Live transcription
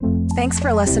Thanks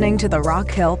for listening to the Rock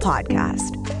Hill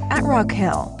Podcast. At Rock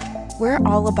Hill, we're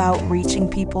all about reaching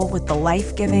people with the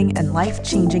life-giving and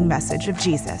life-changing message of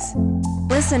Jesus.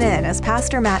 Listen in as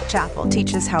Pastor Matt Chappell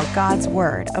teaches how God's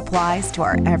Word applies to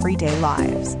our everyday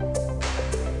lives.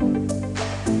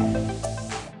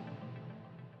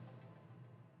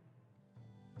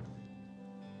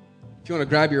 If you want to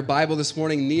grab your Bible this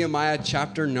morning, Nehemiah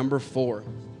chapter number 4.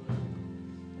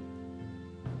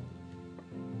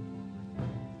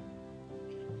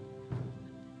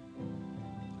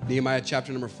 Nehemiah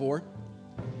chapter number 4.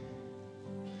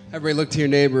 Everybody look to your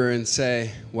neighbor and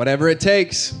say, whatever it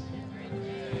takes.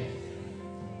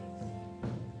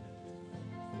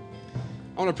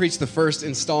 I want to preach the first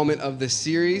installment of this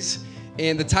series,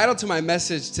 and the title to my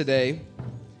message today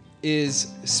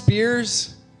is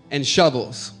Spears and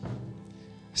Shovels.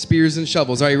 Spears and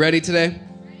Shovels. Are you ready today?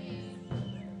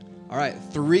 All right,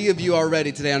 3 of you are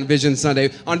ready today on Vision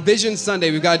Sunday. On Vision Sunday,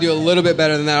 we've got to do a little bit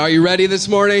better than that. Are you ready this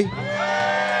morning?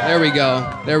 There we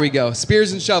go. There we go.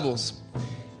 Spears and Shovels.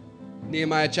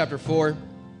 Nehemiah chapter 4.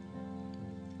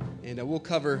 And we'll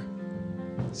cover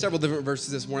several different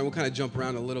verses this morning. We'll kind of jump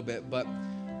around a little bit, but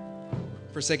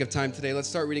for sake of time today, let's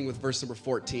start reading with verse number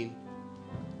 14.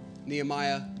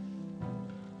 Nehemiah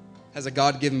has a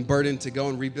God-given burden to go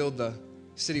and rebuild the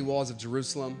city walls of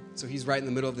Jerusalem. So he's right in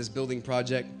the middle of this building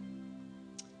project.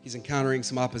 He's encountering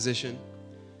some opposition.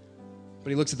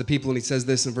 But he looks at the people and he says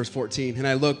this in verse 14. And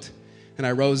I looked and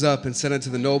I rose up and said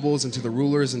unto the nobles and to the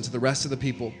rulers and to the rest of the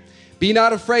people, be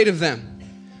not afraid of them.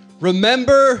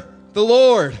 Remember the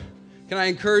Lord. Can I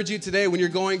encourage you today, when you're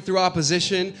going through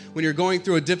opposition, when you're going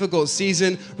through a difficult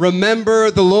season,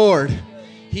 remember the Lord.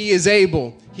 He is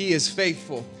able. He is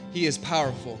faithful. He is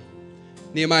powerful.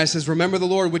 Nehemiah says, remember the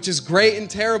Lord, which is great and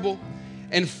terrible,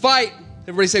 and fight.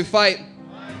 Everybody say fight.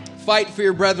 Fight for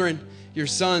your brethren, your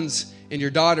sons and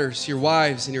your daughters, your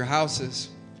wives and your houses.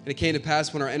 And it came to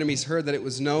pass when our enemies heard that it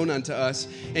was known unto us,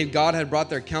 and God had brought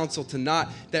their counsel to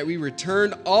naught, that we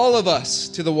returned all of us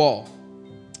to the wall,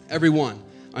 every one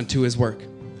unto his work.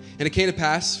 And it came to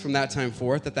pass from that time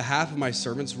forth that the half of my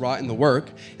servants wrought in the work,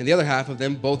 and the other half of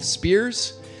them both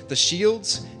spears, the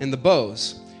shields, and the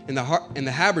bows, and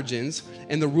the habergeons,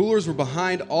 and the rulers were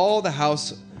behind all the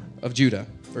house of Judah.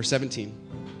 Verse 17.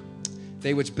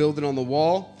 They which builded on the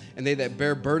wall, and they that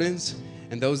bear burdens,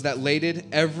 and those that laded,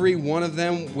 every one of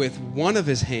them with one of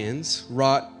his hands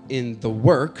wrought in the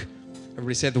work.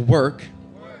 Everybody said the work.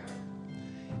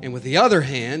 And with the other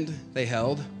hand, they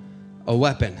held a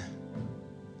weapon.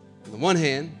 In the one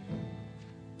hand,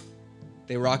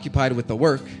 they were occupied with the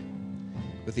work.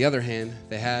 With the other hand,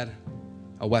 they had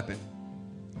a weapon.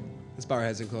 Let's bow our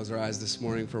heads and close our eyes this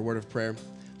morning for a word of prayer.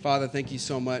 Father, thank you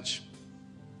so much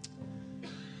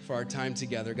for our time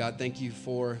together. God, thank you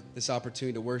for this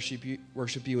opportunity to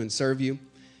worship you and serve you.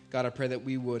 God, I pray that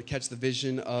we would catch the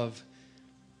vision of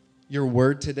your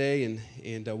word today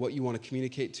and what you want to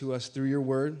communicate to us through your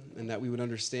word, and that we would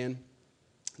understand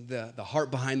the heart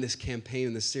behind this campaign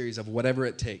and this series of whatever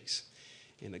it takes.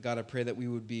 And God, I pray that we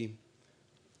would be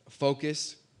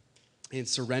focused and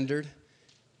surrendered,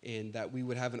 and that we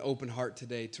would have an open heart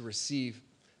today to receive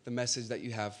the message that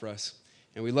you have for us.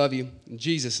 And we love you in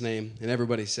Jesus' name. And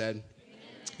everybody said,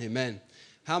 Amen.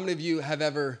 How many of you have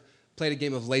ever played a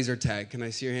game of laser tag? Can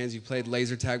I see your hands? You played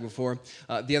laser tag before?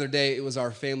 The other day, it was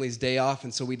our family's day off,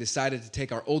 and so we decided to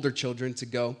take our older children to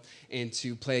go and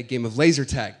to play a game of laser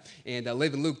tag. And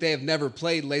Liv and Luke, they have never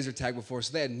played laser tag before,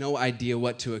 so they had no idea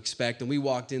what to expect. And we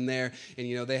walked in there,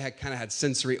 and they had kind of had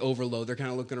sensory overload. They're kind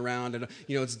of looking around, and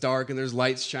it's dark, and there's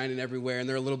lights shining everywhere, and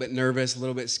they're a little bit nervous, a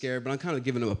little bit scared. But I'm kind of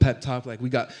giving them a pep talk, like we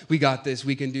got this,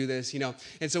 we can do this,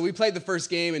 And so we played the first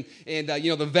game, and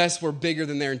the vests were bigger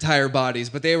than their entire bodies,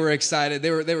 but they were excited.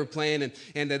 They were playing,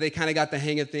 and they kind of got the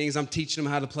hang of things. I'm teaching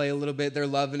them how to play a little bit. They're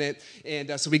loving it,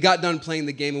 and so we got done playing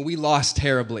the game, and we lost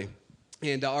terribly.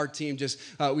 And our team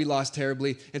we lost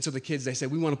terribly. And so the kids, they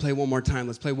said, we want to play one more time.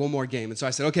 Let's play one more game. And so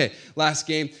I said, okay, last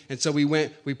game. And so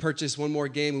we purchased one more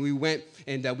game, and we went,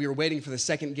 and we were waiting for the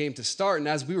second game to start. And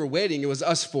as we were waiting, it was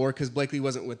us 4, because Blakely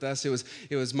wasn't with us. It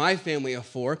was my family of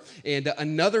 4, and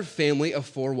another family of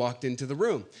 4 walked into the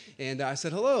room. And I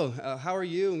said, hello, how are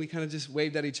you? And we kind of just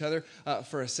waved at each other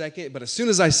for a second. But as soon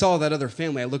as I saw that other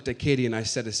family, I looked at Katie, and I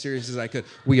said as serious as I could,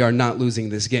 we are not losing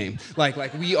this game. Like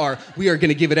we are going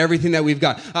to give it everything that we've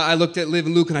got. I looked at Liv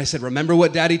and Luke, and I said, remember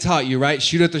what Daddy taught you, right?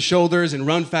 Shoot at the shoulders and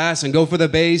run fast and go for the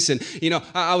base. And,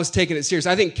 I was taking it serious.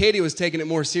 I think Katie was taking it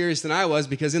more serious than I was,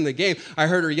 because in the game, I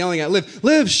heard her yelling at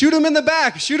Liv, shoot him in the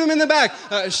back, shoot him in the back.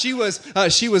 She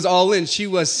was all in. She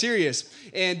was serious.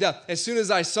 And as soon as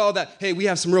I saw that, hey, we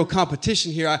have some real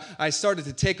competition here, I started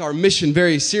to take our mission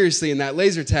very seriously in that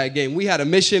laser tag game. We had a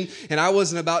mission, and I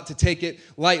wasn't about to take it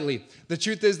lightly. The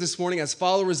truth is, this morning, as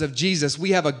followers of Jesus,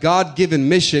 we have a God-given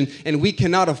mission, and we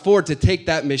cannot afford to take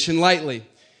that mission lightly.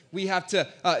 We have to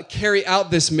carry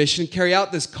out this mission, carry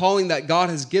out this calling that God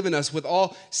has given us with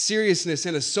all seriousness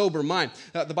and a sober mind.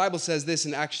 The Bible says this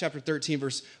in Acts chapter 13,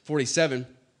 verse 47.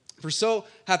 For so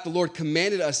hath the Lord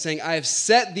commanded us, saying, I have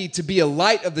set thee to be a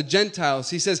light of the Gentiles.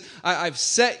 He says, I've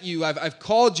set you, I've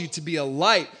called you to be a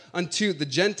light unto the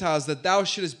Gentiles, that thou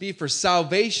shouldest be for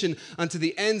salvation unto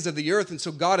the ends of the earth. And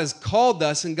so God has called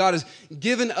us, and God has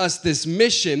given us this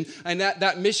mission, and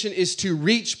that mission is to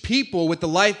reach people with the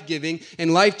life-giving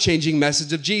and life-changing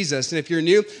message of Jesus. And if you're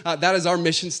new, that is our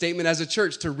mission statement as a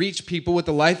church, to reach people with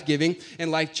the life-giving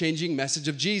and life-changing message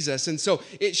of Jesus. And so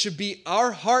it should be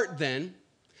our heart then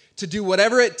to do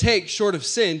whatever it takes short of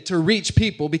sin to reach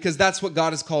people, because that's what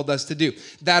God has called us to do.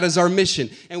 That is our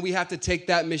mission, and we have to take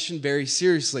that mission very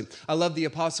seriously. I love the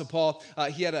Apostle Paul.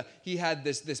 He had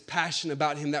this passion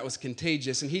about him that was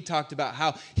contagious, and he talked about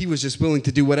how he was just willing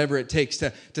to do whatever it takes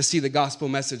to see the gospel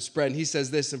message spread. And he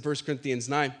says this in 1 Corinthians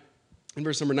 9, in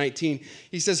verse number 19.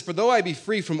 He says, for though I be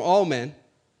free from all men,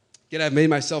 yet I have made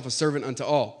myself a servant unto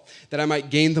all, that I might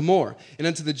gain the more. And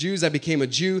unto the Jews I became a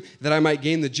Jew, that I might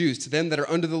gain the Jews. To them that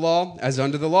are under the law, as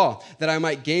under the law, that I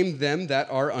might gain them that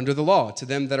are under the law. To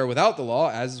them that are without the law,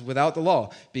 as without the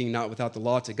law, being not without the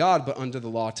law to God, but under the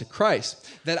law to Christ,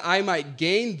 that I might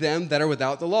gain them that are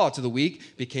without the law. To the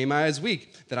weak became I as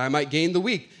weak, that I might gain the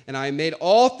weak. And I made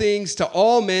all things to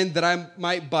all men, that I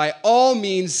might by all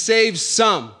means save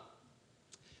some.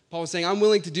 Paul was saying, I'm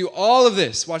willing to do all of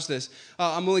this. Watch this.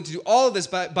 I'm willing to do all of this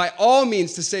by all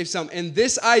means to save some. And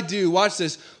this I do, watch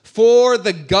this, for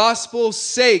the gospel's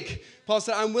sake. Paul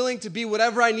said, I'm willing to be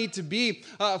whatever I need to be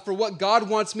for what God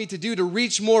wants me to do to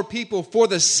reach more people for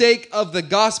the sake of the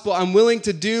gospel. I'm willing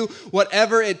to do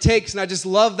whatever it takes. And I just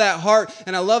love that heart,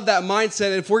 and I love that mindset.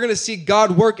 And if we're going to see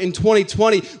God work in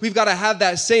 2020, we've got to have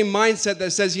that same mindset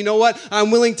that says, you know what? I'm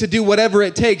willing to do whatever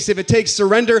it takes. If it takes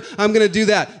surrender, I'm going to do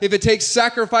that. If it takes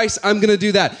sacrifice, I'm going to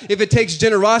do that. If it takes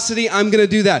generosity, I'm going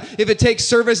to do that. If it takes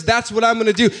service, that's what I'm going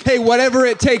to do. Hey, whatever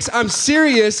it takes, I'm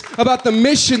serious about the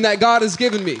mission that God has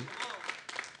given me.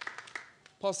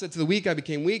 Paul said, to the weak I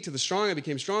became weak, to the strong I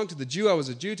became strong, to the Jew I was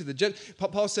a Jew, to the Gentile.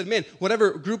 Paul said, man,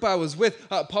 whatever group I was with,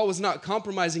 Paul was not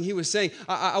compromising. He was saying,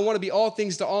 I want to be all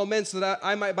things to all men so that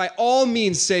I might by all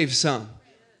means save some.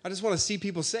 I just want to see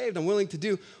people saved. I'm willing to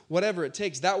do whatever it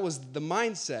takes. That was the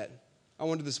mindset. I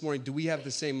wonder this morning, do we have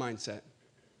the same mindset?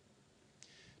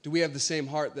 Do we have the same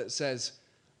heart that says,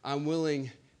 I'm willing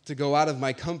to go out of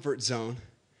my comfort zone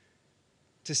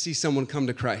to see someone come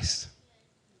to Christ?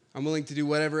 I'm willing to do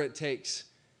whatever it takes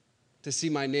to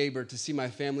see my neighbor, to see my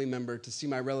family member, to see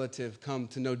my relative come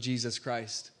to know Jesus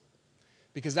Christ.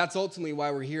 Because that's ultimately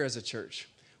why we're here as a church.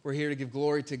 We're here to give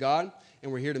glory to God,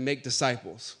 and we're here to make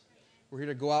disciples. We're here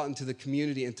to go out into the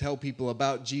community and tell people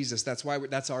about Jesus. That's why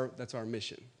that's our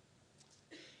mission.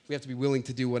 We have to be willing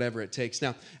to do whatever it takes.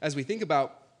 Now, as we think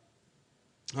about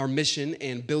our mission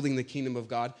and building the kingdom of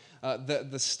God,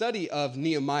 the study of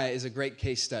Nehemiah is a great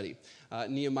case study.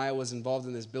 Nehemiah was involved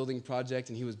in this building project,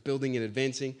 and he was building and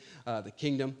advancing the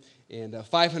kingdom. And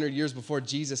 500 years before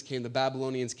Jesus came, the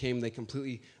Babylonians came. They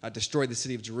completely destroyed the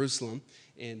city of Jerusalem.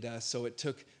 And so it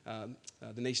took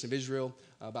the nation of Israel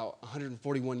about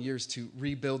 141 years to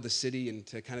rebuild the city and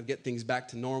to kind of get things back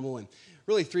to normal. And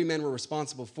really, 3 men were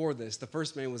responsible for this. The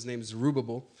first man was named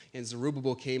Zerubbabel, and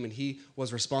Zerubbabel came, and he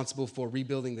was responsible for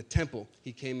rebuilding the temple.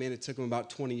 He came in, it took him about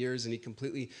 20 years, and he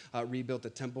completely rebuilt the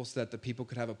temple so that the people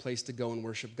could have a place to go and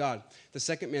worship God. The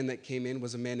second man that came in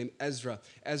was a man named Ezra.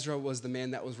 Ezra was the man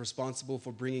that was responsible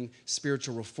for bringing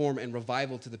spiritual reform and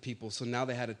revival to the people. So now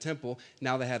they had a temple,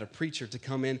 now they had a preacher to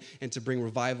come in and to bring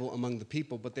revival among the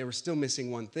people, but they were still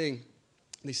missing one thing.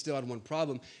 They still had one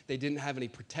problem. They didn't have any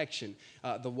protection.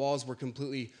 The walls were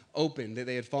completely open.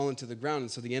 They had fallen to the ground,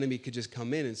 and so the enemy could just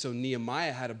come in. And so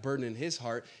Nehemiah had a burden in his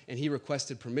heart, and he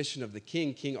requested permission of the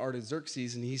king, King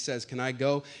Artaxerxes, and he says, can I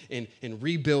go and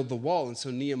rebuild the wall? And so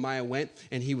Nehemiah went,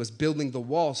 and he was building the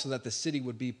wall so that the city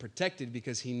would be protected,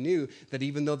 because he knew that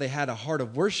even though they had a heart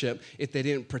of worship, if they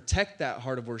didn't protect that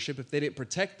heart of worship, if they didn't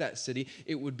protect that city,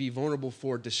 it would be vulnerable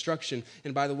for destruction.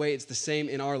 And by the way, it's the same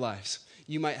in our lives.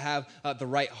 You might have the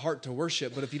right heart to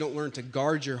worship, but if you don't learn to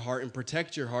guard your heart and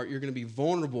protect your heart, you're going to be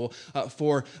vulnerable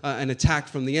for an attack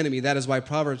from the enemy. That is why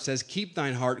Proverbs says, keep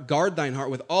thine heart, guard thine heart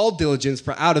with all diligence,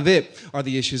 for out of it are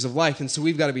the issues of life. And so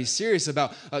we've got to be serious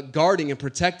about guarding and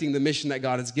protecting the mission that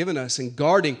God has given us, and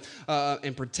guarding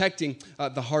and protecting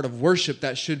the heart of worship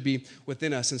that should be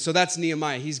within us. And so that's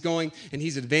Nehemiah. He's going and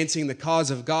he's advancing the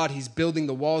cause of God. He's building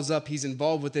the walls up. He's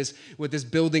involved with this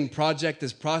building project,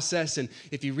 this process. And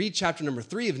if you read chapter number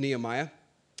 3 of Nehemiah,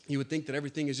 you would think that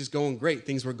everything is just going great.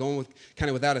 Things were going kind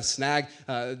of without a snag.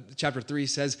 Chapter 3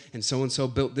 says, and so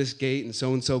built this gate, and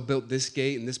so built this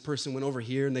gate, and this person went over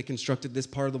here, and they constructed this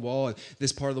part of the wall, and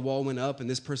this part of the wall went up, and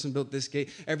this person built this gate.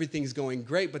 Everything's going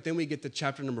great, but then we get to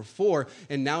chapter number 4,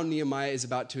 and now Nehemiah is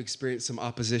about to experience some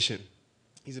opposition.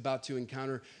 He's about to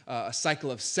encounter a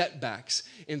cycle of setbacks.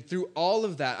 And through all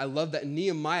of that, I love that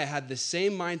Nehemiah had the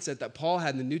same mindset that Paul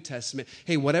had in the New Testament.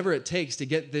 Hey, whatever it takes to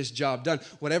get this job done,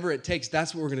 whatever it takes,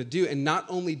 that's what we're going to do. And not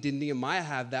only did Nehemiah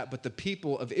have that, but the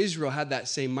people of Israel had that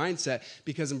same mindset,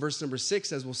 because in verse number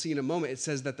 6, as we'll see in a moment, it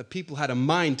says that the people had a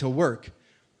mind to work.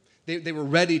 They were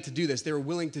ready to do this. They were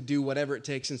willing to do whatever it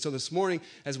takes. And so this morning,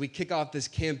 as we kick off this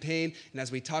campaign, and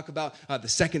as we talk about the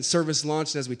second service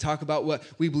launch, and as we talk about what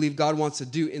we believe God wants to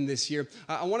do in this year,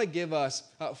 I want to give us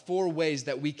 4 ways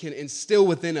that we can instill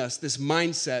within us this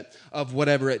mindset of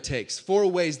whatever it takes. 4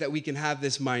 ways that we can have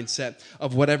this mindset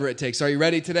of whatever it takes. Are you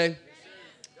ready today? Yes.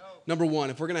 Number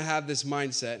 1, if we're going to have this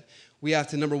mindset, we have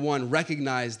to, number 1,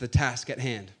 recognize the task at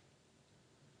hand.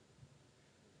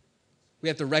 We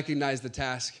have to recognize the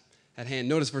task at hand.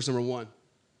 Notice verse number 1.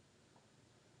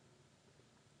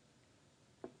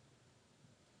 It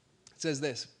says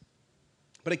this,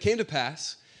 but it came to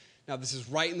pass, now this is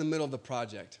right in the middle of the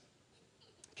project.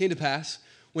 It came to pass,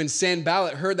 when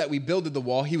Sanballat heard that we builded the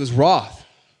wall, he was wroth,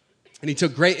 and he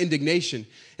took great indignation,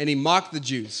 and he mocked the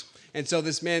Jews. And so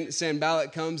this man,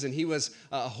 Sanballat, comes, and he was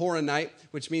a Horonite,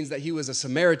 which means that he was a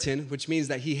Samaritan, which means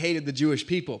that he hated the Jewish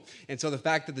people. And so the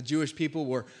fact that the Jewish people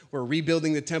were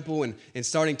rebuilding the temple and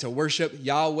starting to worship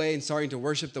Yahweh and starting to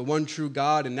worship the one true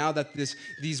God, and now that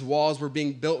these walls were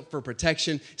being built for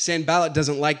protection, Sanballat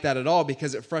doesn't like that at all,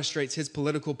 because it frustrates his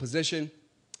political position.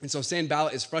 And so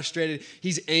Sanballat is frustrated.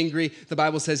 He's angry. The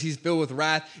Bible says he's filled with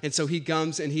wrath. And so he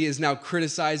comes and he is now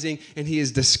criticizing and he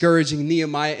is discouraging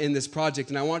Nehemiah in this project.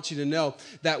 And I want you to know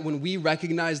that when we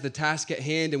recognize the task at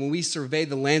hand and when we survey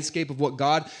the landscape of what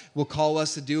God will call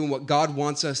us to do and what God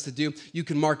wants us to do, you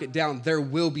can mark it down. There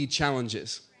will be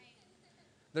challenges.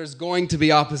 There's going to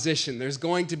be opposition. There's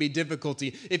going to be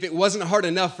difficulty. If it wasn't hard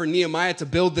enough for Nehemiah to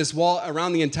build this wall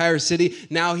around the entire city,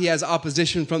 now he has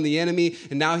opposition from the enemy,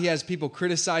 and now he has people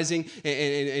criticizing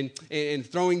and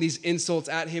throwing these insults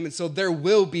at him. And so there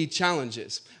will be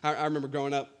challenges. I remember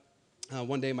growing up,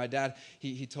 one day my dad,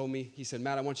 he told me, he said,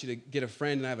 Matt, I want you to get a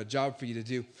friend and I have a job for you to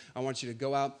do. I want you to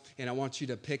go out and I want you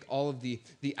to pick all of the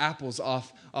apples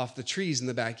off the trees in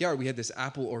the backyard. We had this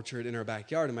apple orchard in our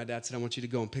backyard, and my dad said, I want you to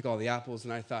go and pick all the apples.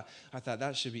 And I thought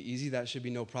that should be easy. That should be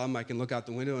no problem. I can look out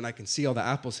the window and I can see all the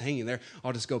apples hanging there.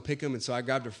 I'll just go pick them. And so I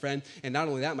grabbed a friend. And not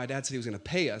only that, my dad said he was going to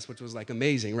pay us, which was like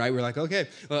amazing, right? We were like, okay,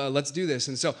 let's do this.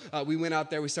 And so we went out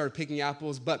there, we started picking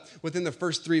apples. But within the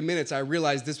first 3 minutes, I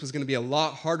realized this was going to be a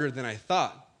lot harder than I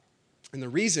thought. And the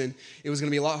reason it was going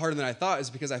to be a lot harder than I thought is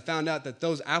because I found out that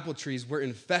those apple trees were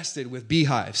infested with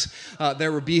beehives.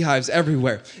 There were beehives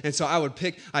everywhere. And so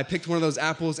I picked one of those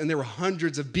apples, and there were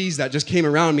hundreds of bees that just came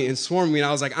around me and swarmed me. And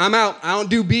I was like, I'm out. I don't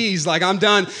do bees. Like, I'm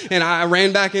done. And I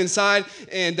ran back inside,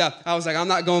 and I was like, I'm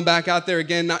not going back out there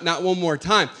again, not one more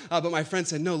time. But my friend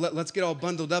said, no, let's get all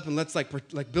bundled up and let's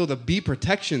like build a bee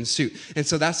protection suit. And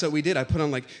so that's what we did. I put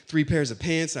on like 3 pairs of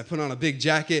pants. I put on a big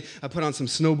jacket. I put on some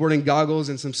snowboarding goggles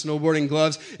and some snowboarding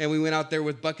gloves, and we went out there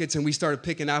with buckets and we started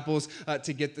picking apples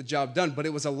to get the job done. But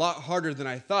it was a lot harder than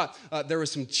I thought. There were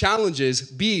some challenges,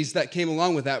 bees, that came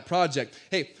along with that project.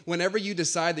 Hey, whenever you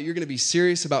decide that you're going to be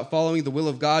serious about following the will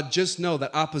of God, just know that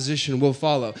opposition will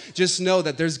follow. Just know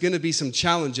that there's going to be some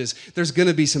challenges. There's going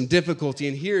to be some difficulty.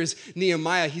 And here's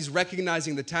Nehemiah. He's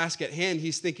recognizing the task at hand.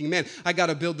 He's thinking, man, I got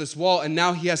to build this wall. And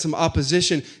now he has some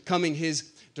opposition coming his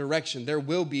direction. There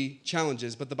will be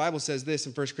challenges, but the Bible says this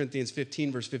in 1 Corinthians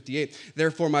 15, verse 58.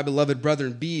 Therefore, my beloved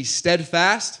brethren, be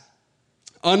steadfast,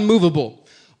 unmovable,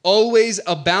 always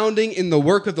abounding in the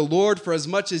work of the Lord, for as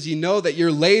much as ye know that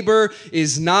your labor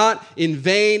is not in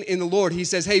vain in the Lord. He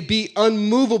says, hey, be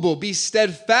unmovable, be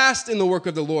steadfast in the work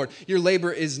of the Lord. Your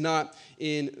labor is not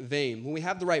in vain. When we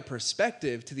have the right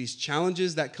perspective to these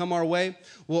challenges that come our way,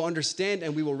 we'll understand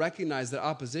and we will recognize that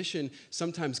opposition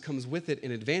sometimes comes with it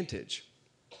an advantage.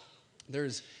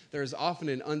 There's often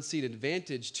an unseen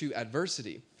advantage to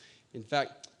adversity. In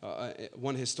fact,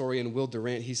 one historian, Will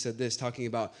Durant, he said this, talking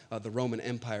about the Roman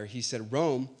Empire. He said,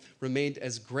 Rome remained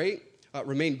great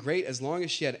as long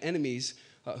as she had enemies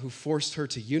who forced her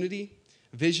to unity,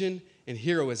 vision, and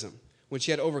heroism. When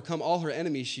she had overcome all her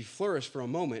enemies, she flourished for a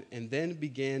moment and then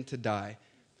began to die.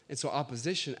 And so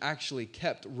opposition actually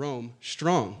kept Rome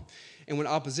strong. And when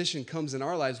opposition comes in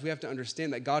our lives, we have to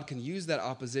understand that God can use that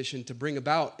opposition to bring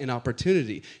about an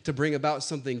opportunity, to bring about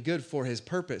something good for his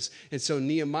purpose. And so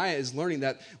Nehemiah is learning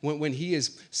that when he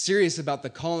is serious about the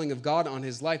calling of God on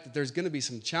his life, that there's going to be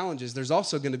some challenges. There's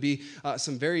also going to be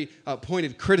some very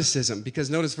pointed criticism. Because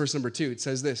notice verse number 2, it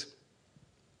says this.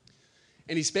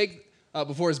 And he spake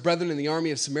before his brethren in the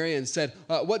army of Samaria and said,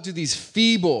 what do these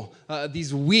feeble,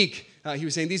 these weak, he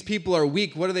was saying, these people are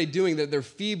weak. What are they doing? They're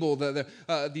feeble.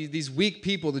 These weak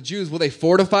people, the Jews, will they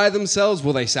fortify themselves?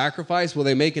 Will they sacrifice? Will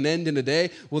they make an end in a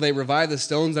day? Will they revive the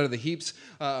stones out of the heaps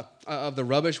of the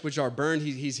rubbish which are burned?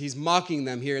 He's mocking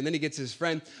them here. And then he gets his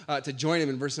friend to join him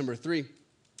in verse number 3.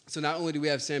 So not only do we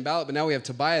have Sanballat, but now we have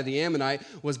Tobiah the Ammonite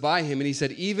was by him. And he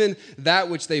said, even that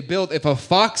which they built, if a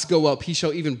fox go up, he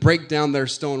shall even break down their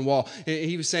stone wall. And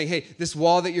he was saying, hey, this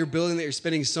wall that you're building, that you're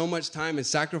spending so much time and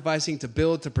sacrificing to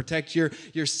build, to protect your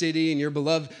city and your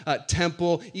beloved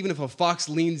temple, even if a fox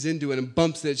leans into it and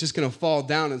bumps it, it's just going to fall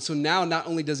down. And so now not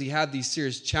only does he have these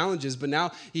serious challenges, but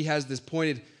now he has this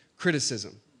pointed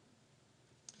criticism.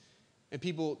 And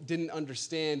people didn't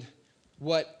understand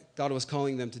what God was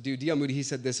calling them to do. D.L. Moody, he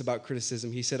said this about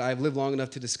criticism. He said, I have lived long enough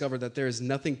to discover that there is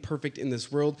nothing perfect in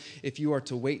this world. If you are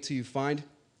to wait till you find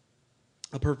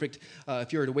a perfect,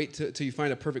 till you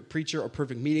find a perfect preacher or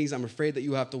perfect meetings, I'm afraid that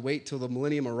you have to wait till the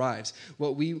millennium arrives.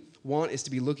 What we want is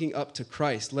to be looking up to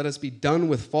Christ. Let us be done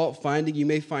with fault finding. You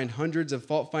may find hundreds of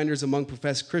fault finders among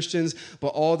professed Christians, but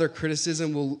all their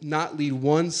criticism will not lead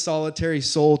one solitary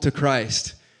soul to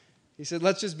Christ. He said,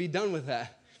 let's just be done with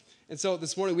that. And so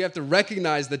this morning we have to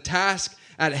recognize the task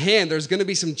at hand. There's going to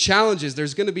be some challenges.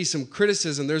 There's going to be some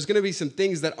criticism. There's going to be some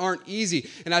things that aren't easy.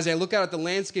 And as I look out at the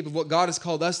landscape of what God has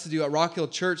called us to do at Rock Hill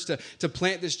Church, to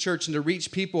plant this church and to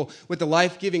reach people with the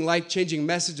life-giving, life-changing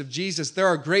message of Jesus, there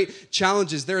are great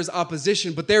challenges. There is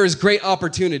opposition, but there is great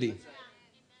opportunity.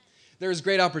 There is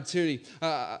great opportunity.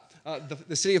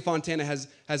 The city of Fontana has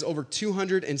over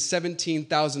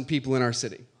 217,000 people in our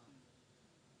city.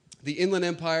 The Inland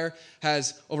Empire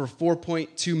has over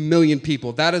 4.2 million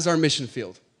people. That is our mission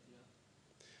field.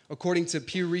 According to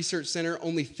Pew Research Center,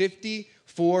 only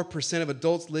 54% of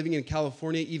adults living in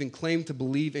California even claim to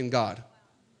believe in God.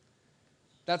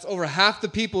 That's over half the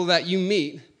people that you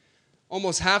meet.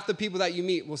 Almost half the people that you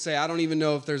meet will say, I don't even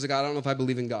know if there's a God. I don't know if I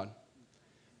believe in God.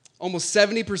 Almost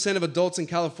 70% of adults in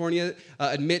California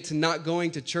admit to not going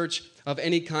to church of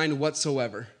any kind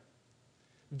whatsoever.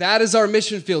 That is our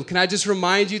mission field. Can I just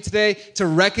remind you today to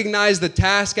recognize the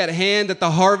task at hand, that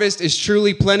the harvest is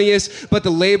truly plenteous, but the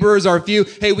laborers are few.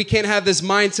 Hey, we can't have this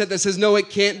mindset that says, no, it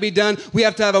can't be done. We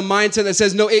have to have a mindset that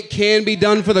says, no, it can be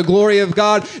done for the glory of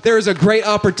God. There is a great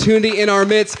opportunity in our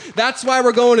midst. That's why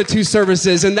we're going to 2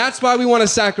 services, and that's why we want to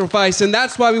sacrifice, and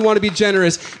that's why we want to be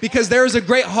generous, because there is a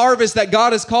great harvest that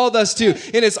God has called us to,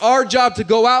 and it's our job to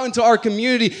go out into our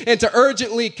community and to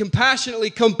urgently, compassionately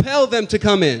compel them to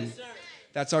come in.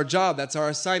 That's our job. That's our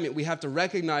assignment. We have to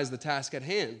recognize the task at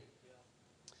hand.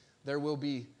 There will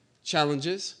be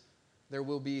challenges. There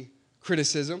will be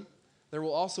criticism. There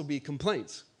will also be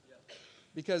complaints.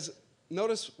 Because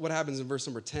notice what happens in verse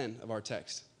number 10 of our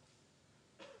text.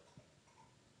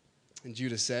 And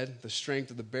Judah said, the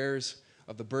strength of the bearers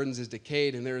of the burdens is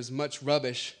decayed, and there is much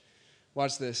rubbish.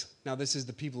 Watch this. Now this is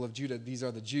the people of Judah. These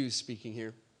are the Jews speaking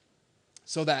here.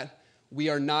 So that we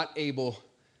are not able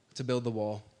to build the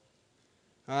wall.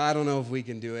 I don't know if we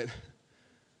can do it.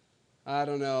 I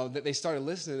don't know. They started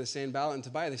listening to Sanballat and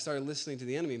Tobiah. They started listening to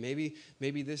the enemy.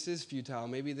 Maybe this is futile.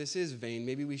 Maybe this is vain.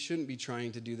 Maybe we shouldn't be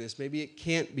trying to do this. Maybe it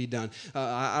can't be done.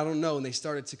 I don't know. And they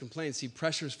started to complain. See,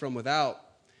 pressures from without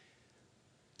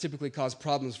typically cause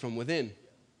problems from within.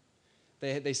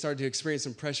 They started to experience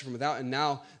some pressure from without, and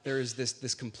now there is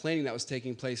this complaining that was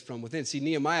taking place from within. See,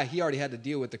 Nehemiah, he already had to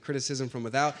deal with the criticism from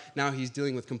without. Now he's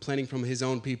dealing with complaining from his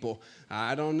own people.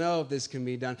 I don't know if this can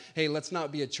be done. Hey, let's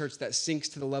not be a church that sinks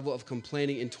to the level of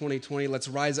complaining in 2020. Let's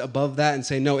rise above that and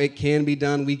say, no, it can be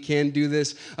done. We can do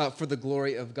this for the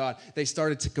glory of God. They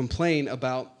started to complain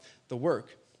about the work.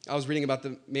 I was reading about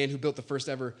the man who built the first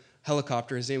ever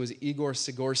helicopter. His name was Igor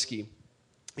Sigorsky.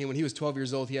 And when he was 12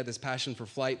 years old, he had this passion for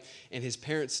flight, and his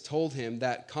parents told him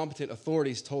that competent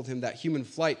authorities told him that human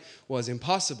flight was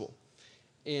impossible.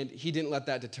 And he didn't let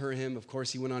that deter him. Of course,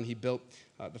 he went on, he built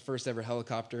the first ever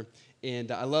helicopter.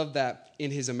 And I love that in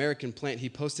his American plant, he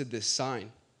posted this sign.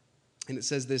 And it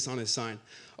says this on his sign.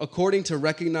 According to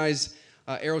recognized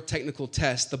aerotechnical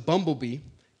tests, the bumblebee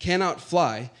cannot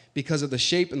fly because of the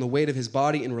shape and the weight of his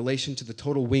body in relation to the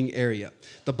total wing area.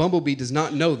 The bumblebee does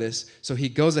not know this, so he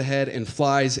goes ahead and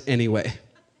flies anyway.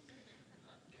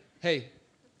 Hey,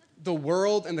 the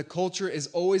world and the culture is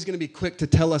always going to be quick to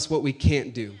tell us what we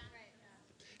can't do.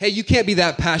 Hey, you can't be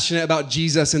that passionate about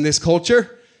Jesus in this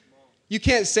culture. You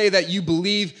can't say that you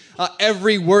believe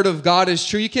every word of God is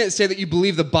true. You can't say that you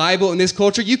believe the Bible in this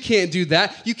culture. You can't do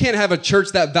that. You can't have a church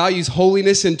that values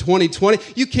holiness in 2020.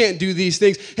 You can't do these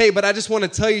things. Hey, but I just want to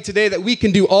tell you today that we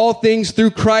can do all things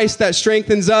through Christ that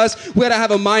strengthens us. We got to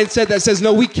have a mindset that says,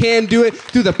 no, we can do it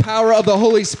through the power of the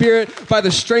Holy Spirit by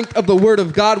the strength of the Word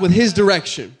of God with His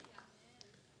direction.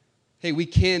 Hey, we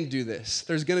can do this.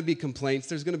 There's going to be complaints.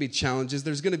 There's going to be challenges.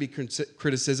 There's going to be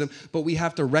criticism. But we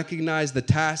have to recognize the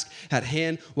task at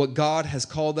hand, what God has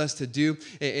called us to do,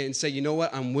 and say, you know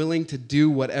what? I'm willing to do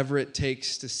whatever it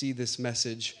takes to see this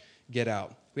message get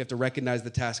out. We have to recognize the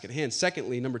task at hand.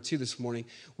 Secondly, number 2 this morning,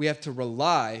 we have to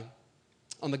rely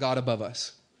on the God above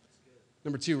us.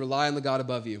 Number 2, rely on the God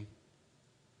above you.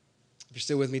 If you're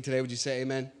still with me today, would you say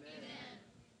amen? Amen.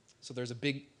 So there's a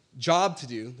big job to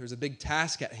do. There's a big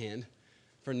task at hand.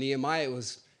 For Nehemiah, it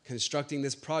was constructing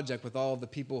this project with all of the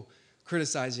people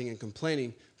criticizing and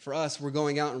complaining. For us, we're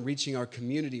going out and reaching our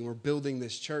community, and we're building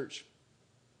this church.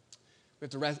 We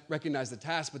have to recognize the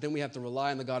task, but then we have to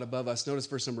rely on the God above us. Notice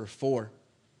verse number 4.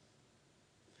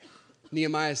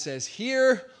 Nehemiah says,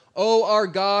 "Hear, O our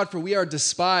God, for we are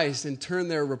despised, and turn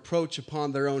their reproach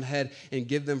upon their own head, and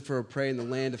give them for a prey in the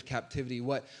land of captivity."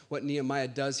 What Nehemiah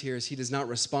does here is he does not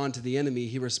respond to the enemy.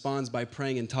 He responds by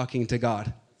praying and talking to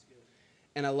God.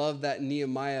 And I love that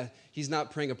Nehemiah, he's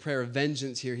not praying a prayer of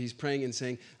vengeance here. He's praying and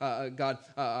saying, God,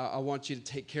 I want you to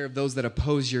take care of those that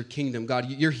oppose your kingdom. God,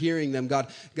 you're hearing them. God,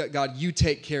 you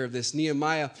take care of this.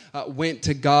 Nehemiah went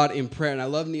to God in prayer. And I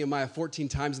love Nehemiah. 14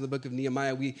 times in the book of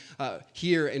Nehemiah, we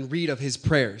hear and read of his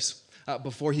prayers.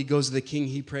 Before he goes to the king,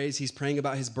 he prays. He's praying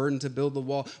about his burden to build the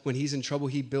wall. When he's in trouble,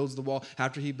 he builds the wall.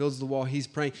 After he builds the wall, he's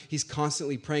praying. He's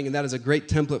constantly praying, and that is a great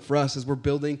template for us as we're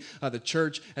building the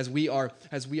church, as we are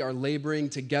laboring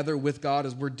together with God,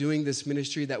 as we're doing this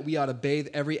ministry, that we ought to bathe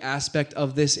every aspect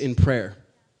of this in prayer,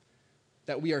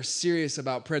 that we are serious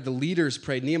about prayer. The leaders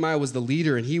prayed. Nehemiah was the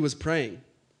leader, and he was praying.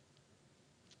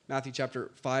 Matthew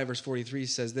chapter 5, verse 43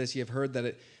 says this, "You have heard that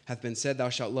it hath been said, thou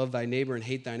shalt love thy neighbor and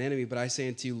hate thine enemy. But I say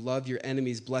unto you, love your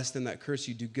enemies, bless them that curse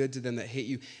you, do good to them that hate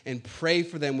you, and pray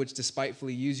for them which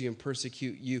despitefully use you and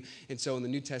persecute you." And so in the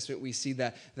New Testament, we see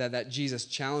that Jesus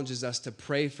challenges us to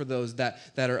pray for those that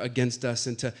are against us,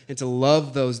 and to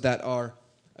love those that are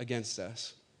against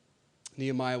us.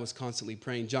 Nehemiah was constantly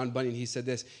praying. John Bunyan, he said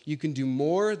this, "You can do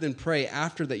more than pray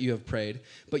after that you have prayed,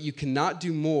 but you cannot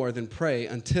do more than pray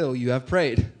until you have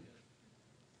prayed."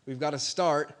 We've got to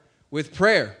start with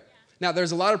prayer. Now,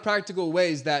 there's a lot of practical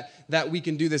ways that we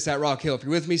can do this at Rock Hill. If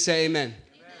you're with me, say amen.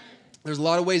 There's a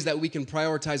lot of ways that we can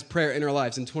prioritize prayer in our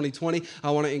lives. In 2020, I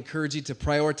want to encourage you to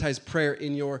prioritize prayer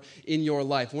in your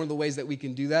life. One of the ways that we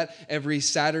can do that, every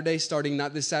Saturday, starting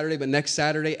not this Saturday, but next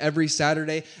Saturday, every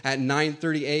Saturday at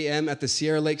 9:30 a.m. at the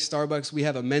Sierra Lake Starbucks, we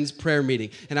have a men's prayer meeting.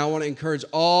 And I want to encourage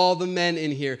all the men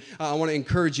in here, I want to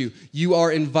encourage you, you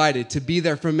are invited to be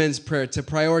there for men's prayer, to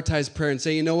prioritize prayer and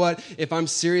say, you know what, if I'm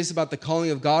serious about the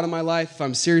calling of God in my life, if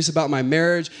I'm serious about my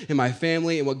marriage and my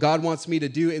family and what God wants me to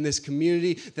do in this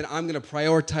community, then I'm going to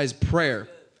prioritize prayer.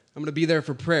 I'm going to be there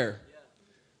for prayer.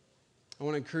 I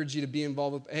want to encourage you to be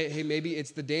involved with, hey, maybe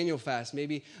it's the Daniel fast.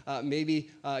 Maybe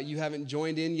you haven't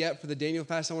joined in yet for the Daniel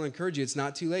fast. I want to encourage you. It's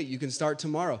not too late. You can start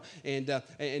tomorrow. And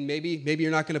maybe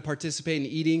you're not going to participate in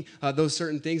eating those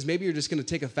certain things. Maybe you're just going to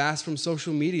take a fast from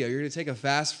social media. You're going to take a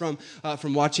fast from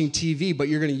watching TV, but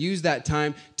you're going to use that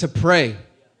time to pray.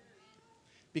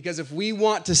 Because if we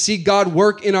want to see God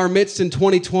work in our midst in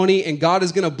 2020 and God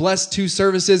is going to bless 2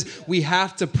 services, we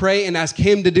have to pray and ask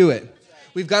Him to do it.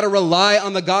 We've got to rely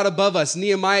on the God above us.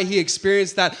 Nehemiah, he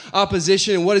experienced that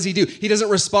opposition, and what does he do? He doesn't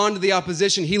respond to the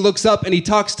opposition. He looks up and he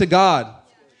talks to God.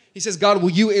 He says, God,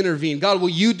 will you intervene? God, will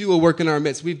you do a work in our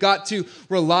midst? We've got to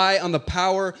rely on the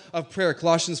power of prayer.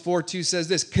 Colossians 4:2 says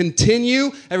this,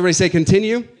 continue, everybody say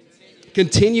continue.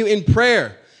 Continue in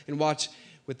prayer and watch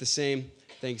with the same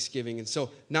thanksgiving. And so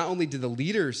not only did the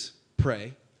leaders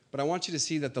pray, but I want you to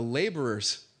see that the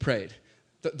laborers prayed.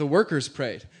 The workers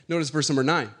prayed. Notice verse number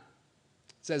 9. It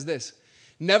says this,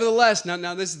 nevertheless,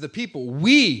 now this is the people.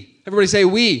 We, everybody say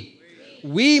we.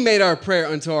 We made our prayer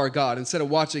unto our God instead of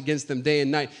watch against them day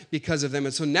and night because of them.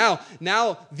 And so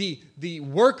now the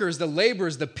workers, the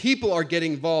laborers, the people are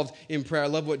getting involved in prayer. I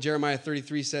love what Jeremiah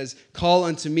 33 says. Call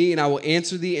unto me, and I will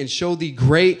answer thee and show thee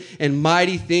great and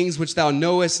mighty things which thou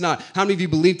knowest not. How many of you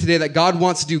believe today that God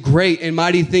wants to do great and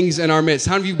mighty things in our midst?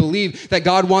 How many of you believe that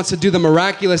God wants to do the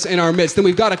miraculous in our midst? Then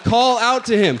we've got to call out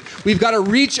to him. We've got to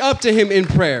reach up to him in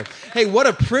prayer. Hey, what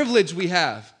a privilege we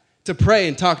have to pray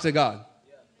and talk to God.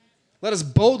 Let us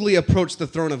boldly approach the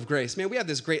throne of grace. Man, we have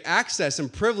this great access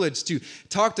and privilege to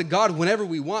talk to God whenever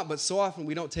we want, but so often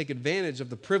we don't take advantage of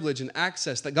the privilege and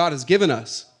access that God has given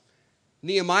us.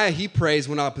 Nehemiah, he prays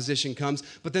when opposition comes,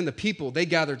 but then the people, they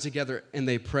gather together and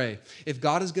they pray. If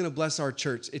God is going to bless our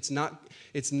church, it's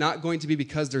not going to be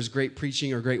because there's great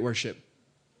preaching or great worship.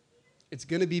 It's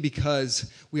going to be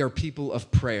because we are people of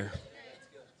prayer.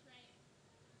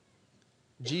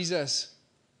 Jesus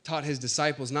taught his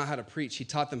disciples not how to preach. He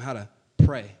taught them how to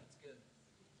pray.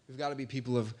 We've got to be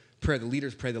people of prayer. The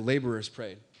leaders pray. The laborers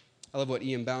prayed. I love what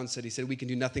Ian Bounds said. He said, we can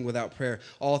do nothing without prayer.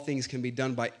 All things can be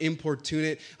done by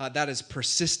importunate. That is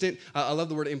persistent. I love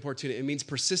the word importunate. It means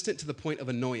persistent to the point of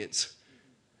annoyance.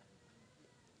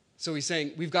 So he's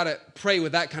saying we've got to pray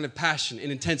with that kind of passion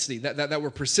and intensity, that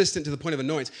we're persistent to the point of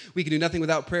annoyance. We can do nothing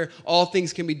without prayer. All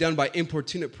things can be done by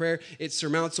importunate prayer. It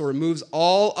surmounts or removes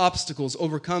all obstacles,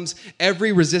 overcomes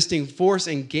every resisting force,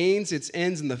 and gains its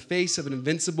ends in the face of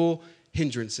invincible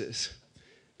hindrances.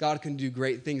 God can do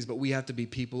great things, but we have to be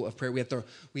people of prayer.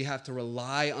 We have to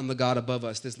rely on the God above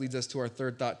us. This leads us to our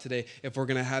third thought today. If we're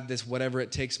going to have this whatever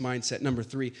it takes mindset. Number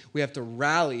 3, we have to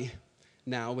rally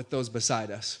now with those beside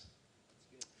us.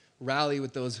 Rally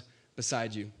with those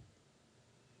beside you.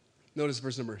 Notice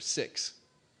verse number 6.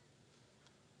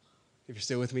 If you're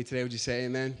still with me today, would you say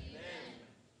amen? Amen.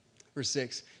 Verse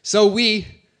 6. So we,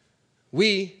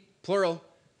 plural,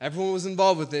 everyone was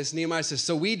involved with this. Nehemiah says,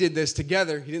 so we did this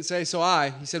together. He didn't say, so I.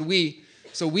 He said, we.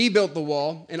 So we built the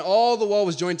wall, and all the wall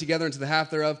was joined together into the half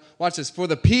thereof. Watch this. For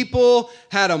the people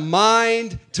had a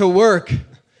mind to work.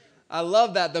 I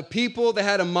love that. The people, they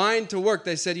had a mind to work.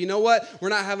 They said, you know what? We're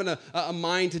not having a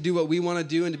mind to do what we want to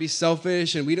do and to be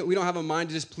selfish, and we don't have a mind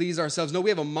to just please ourselves. No, we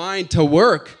have a mind to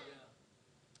work.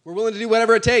 We're willing to do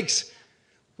whatever it takes.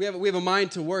 We have a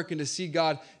mind to work and to see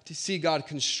God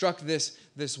construct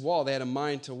this wall. They had a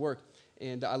mind to work,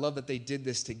 and I love that they did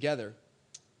this together.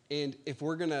 And if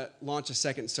we're going to launch a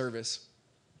second service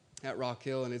at Rock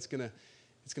Hill, and it's going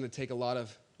to take a lot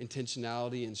of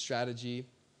intentionality and strategy.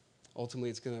 Ultimately,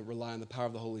 it's going to rely on the power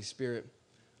of the Holy Spirit,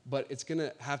 but it's going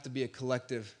to have to be a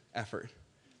collective effort.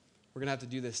 We're going to have to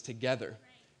do this together.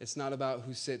 It's not about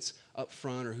who sits up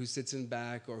front or who sits in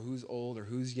back or who's old or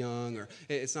who's young.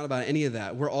 It's not about any of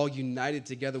that. We're all united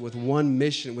together with one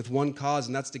mission, with one cause,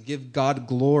 and that's to give God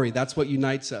glory. That's what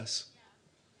unites us.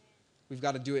 We've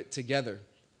got to do it together.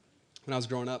 When I was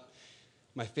growing up,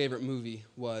 my favorite movie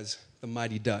was The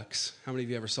Mighty Ducks. How many of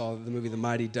you ever saw the movie The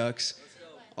Mighty Ducks?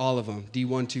 All of them.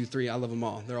 D1, 2, 3. I love them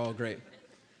all. They're all great.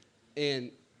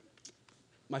 And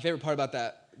my favorite part about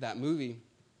that movie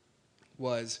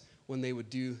was when they would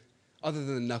do, other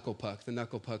than the Knuckle Puck. The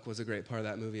Knuckle Puck was a great part of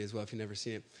that movie as well. If you've never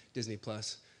seen it, Disney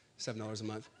Plus, $7 a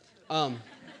month. But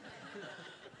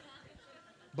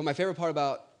my favorite part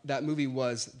about that movie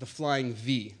was the Flying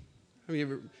V. How many of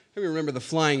you remember the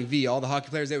Flying V? All the hockey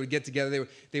players, they would get together.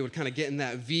 They would kind of get in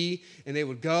that V, and they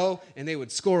would go, and they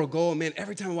would score a goal. And man,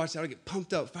 every time I watched that, I would get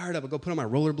pumped up, fired up. I'd go put on my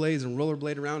rollerblades and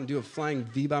rollerblade around and do a Flying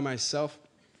V by myself.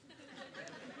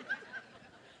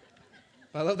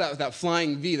 I love that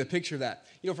Flying V, the picture of that.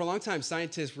 You know, for a long time,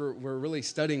 scientists were really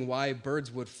studying why birds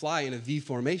would fly in a V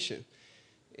formation.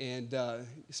 And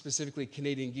specifically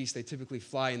Canadian geese, they typically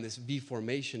fly in this V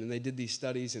formation. And they did these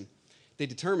studies, and they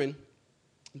determined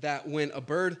that when a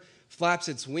bird flaps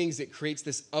its wings, it creates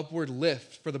this upward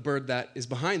lift for the bird that is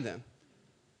behind them.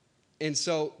 And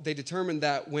so they determined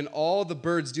that when all the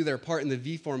birds do their part in the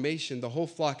V formation, the whole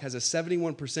flock has a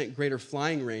 71% greater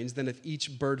flying range than if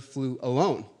each bird flew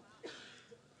alone.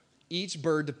 Each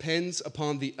bird depends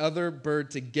upon the other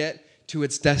bird to get to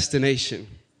its destination.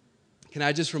 Can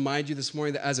I just remind you this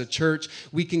morning that as a church,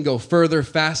 we can go further,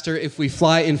 faster if we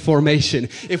fly in formation,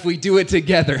 if we do it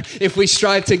together, if we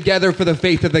strive together for the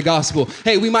faith of the gospel.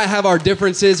 Hey, we might have our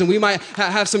differences and we might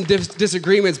have some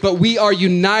disagreements, but we are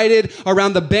united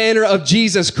around the banner of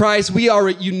Jesus Christ. We are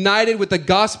united with the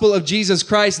gospel of Jesus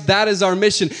Christ. That is our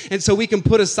mission. And so we can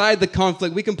put aside the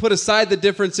conflict, we can put aside the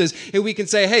differences, and we can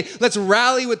say, hey, let's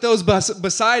rally with those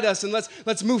beside us and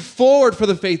let's move forward for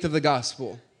the faith of the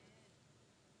gospel.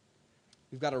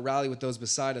 We've got to rally with those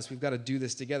beside us. We've got to do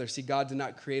this together. See, God did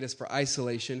not create us for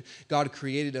isolation. God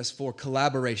created us for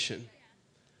collaboration.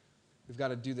 we've got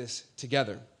to do this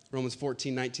together. Romans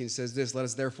 14:19 says this, let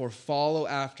us therefore follow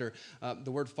after.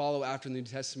 The word follow after in the New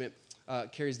Testament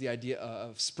carries the idea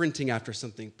of sprinting after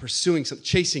something, pursuing something,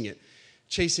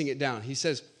 chasing it down. He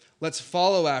says, let's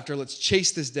follow after, let's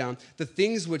chase this down, the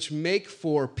things which make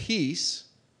for peace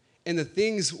and the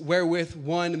things wherewith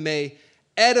one may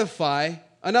edify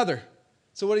another.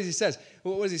 So what does he say?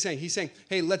 What is he saying? He's saying,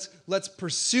 hey, let's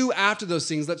pursue after those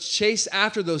things. Let's chase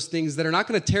after those things that are not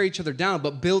going to tear each other down,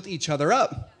 but build each other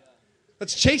up.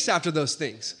 Let's chase after those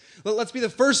things. Let's be the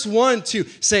first one to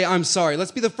say, I'm sorry.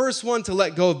 Let's be the first one to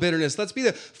let go of bitterness. Let's be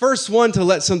the first one to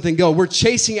let something go. We're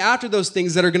chasing after those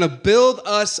things that are going to build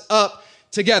us up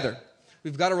together.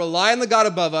 We've got to rely on the God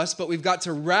above us, but we've got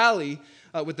to rally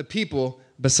with the people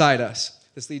beside us.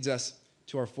 This leads us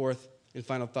to our fourth and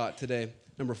final thought today.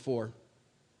 Number 4.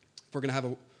 If we're going to have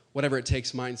a whatever it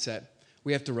takes mindset,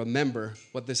 we have to remember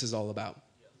what this is all about.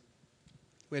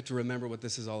 We have to remember what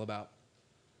this is all about.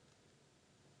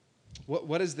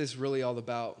 What is this really all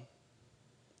about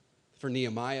for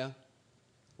Nehemiah?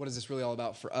 What is this really all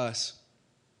about for us?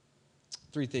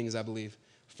 3 things, I believe.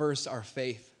 First, our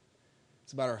faith.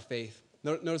 It's about our faith.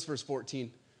 Notice verse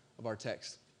 14 of our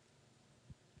text.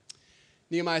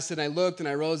 Nehemiah said, I looked and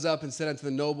I rose up and said unto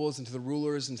the nobles and to the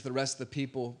rulers and to the rest of the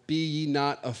people, be ye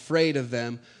not afraid of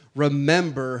them.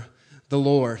 Remember the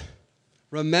Lord.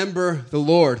 Remember the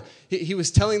Lord. He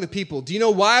was telling the people, do you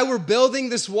know why we're building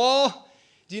this wall?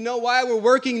 Do you know why we're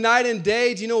working night and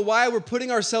day? Do you know why we're putting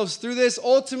ourselves through this?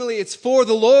 Ultimately, it's for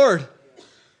the Lord.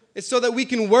 It's so that we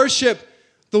can worship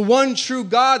the one true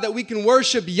God, that we can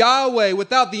worship Yahweh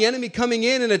without the enemy coming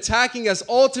in and attacking us.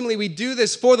 Ultimately, we do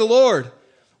this for the Lord.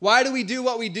 Why do we do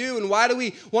what we do? And why do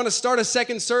we want to start a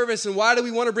second service? And why do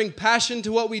we want to bring passion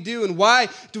to what we do? And why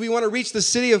do we want to reach the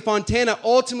city of Fontana?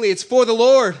 Ultimately, it's for the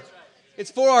Lord.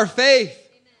 It's for our faith.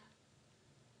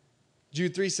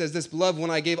 Jude 3 says this, beloved, when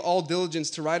I gave all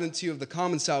diligence to write unto you of the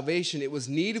common salvation, it was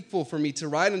needful for me to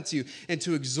write unto you and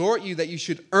to exhort you that you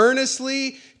should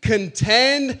earnestly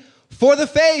contend for the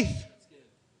faith.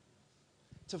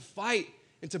 To fight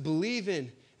and to believe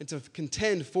in and to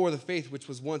contend for the faith which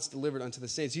was once delivered unto the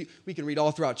saints. We can read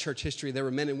all throughout church history, there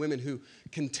were men and women who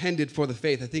contended for the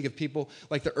faith. I think of people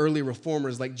like the early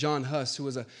reformers, like John Huss, who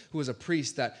was a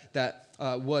priest that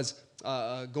was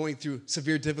going through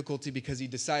severe difficulty because he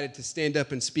decided to stand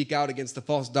up and speak out against the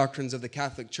false doctrines of the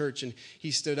Catholic Church. And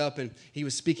he stood up and he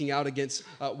was speaking out against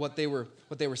what they were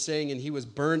saying, and he was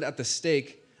burned at the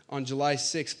stake on July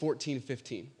 6,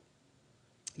 1415.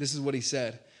 This is what he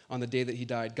said on the day that he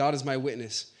died. God is my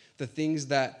witness. The things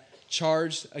that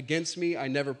charged against me I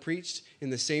never preached, in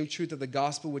the same truth of the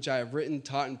gospel which I have written,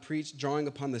 taught, and preached, drawing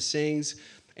upon the sayings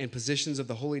and positions of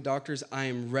the holy doctors, I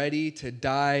am ready to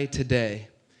die today.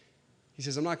 He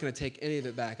says, I'm not going to take any of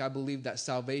it back. I believe that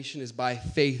salvation is by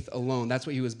faith alone. That's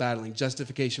what he was battling,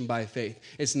 justification by faith.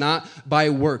 It's not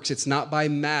by works. It's not by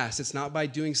mass. It's not by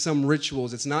doing some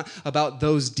rituals. It's not about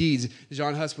those deeds.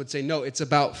 John Huss would say, no, it's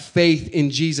about faith in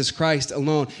Jesus Christ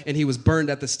alone. And he was burned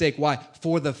at the stake. Why?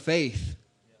 For the faith.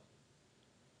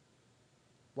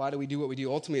 Why do we do what we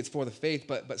do? Ultimately, it's for the faith,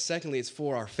 but secondly, it's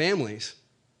for our families.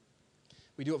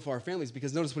 We do it for our families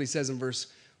because notice what he says in verse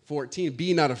 14,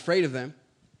 be not afraid of them.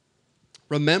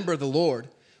 Remember the Lord,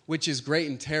 which is great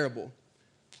and terrible,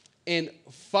 and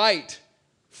fight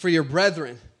for your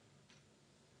brethren,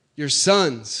 your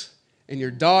sons and your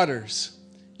daughters,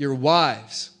 your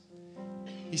wives.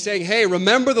 He's saying, hey,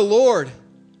 remember the Lord.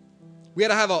 We got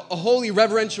to have a holy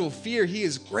reverential fear. He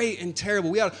is great and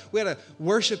terrible. We got to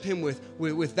worship him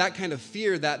with that kind of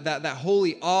fear, that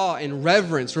holy awe and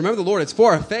reverence. Remember the Lord. It's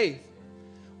for our faith.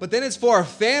 But then it's for our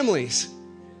families.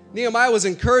 Nehemiah was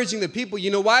encouraging the people,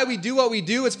 you know why we do what we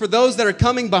do? It's for those that are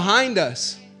coming behind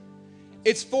us.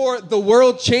 It's for the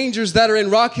world changers that are in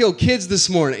Rock Hill Kids this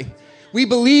morning. We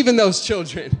believe in those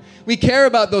children. We care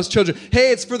about those children.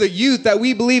 Hey, it's for the youth that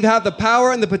we believe have the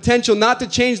power and the potential not to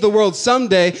change the world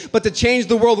someday, but to change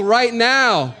the world right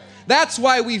now. That's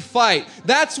why we fight.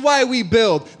 That's why we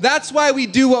build. That's why we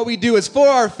do what we do. It's for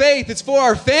our faith. It's for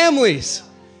our families.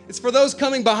 It's for those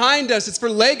coming behind us. It's for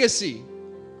legacy.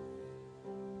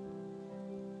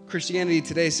 Christianity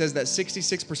Today says that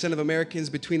 66% of Americans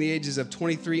between the ages of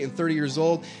 23 and 30 years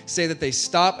old say that they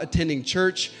stop attending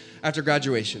church after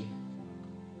graduation.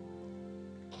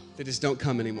 They just don't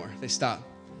come anymore. They stop.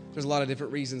 There's a lot of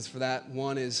different reasons for that.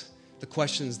 One is the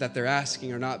questions that they're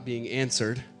asking are not being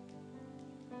answered.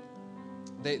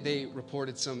 They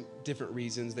reported some different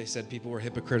reasons. They said people were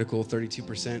hypocritical,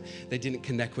 32%. They didn't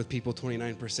connect with people,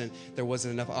 29%. There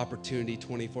wasn't enough opportunity,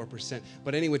 24%.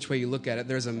 But any which way you look at it,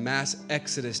 there's a mass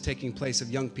exodus taking place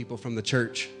of young people from the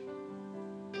church.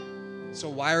 So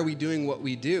why are we doing what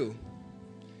we do?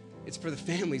 It's for the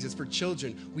families. It's for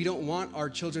children. We don't want our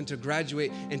children to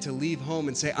graduate and to leave home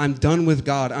and say, I'm done with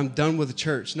God. I'm done with the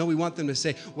church. No, we want them to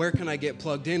say, where can I get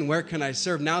plugged in? Where can I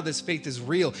serve? Now this faith is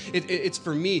real. It's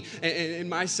for me and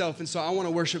myself. And so I want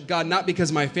to worship God, not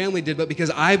because my family did, but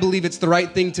because I believe it's the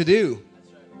right thing to do.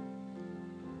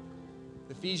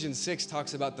 Ephesians 6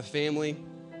 talks about the family.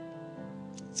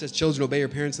 It says, children, obey your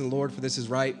parents in the Lord, for this is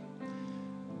right.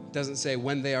 It doesn't say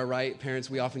when they are right.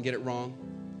 Parents, we often get it wrong.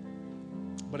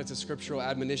 But it's a scriptural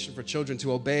admonition for children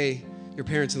to obey your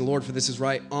parents in the Lord, for this is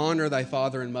right. Honor thy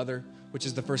father and mother, which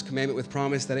is the first commandment with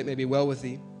promise, that it may be well with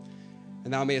thee,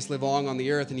 and thou mayest live long on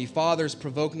the earth. And ye fathers,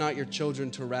 provoke not your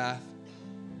children to wrath.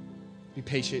 Be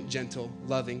patient, gentle,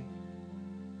 loving.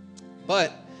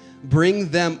 But bring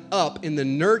them up in the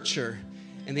nurture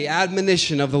and the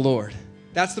admonition of the Lord.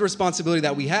 That's the responsibility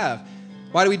that we have.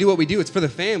 Why do we do what we do? It's for the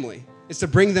family. It's to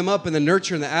bring them up in the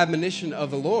nurture and the admonition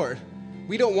of the Lord.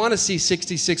 We don't want to see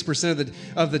 66%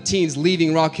 of the teens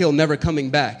leaving Rock Hill, never coming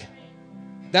back.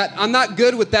 I'm not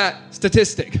good with that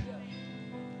statistic.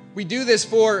 We do this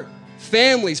for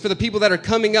families, for the people that are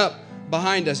coming up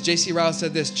behind us. J.C. Ryle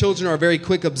said this: children are very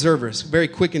quick observers, very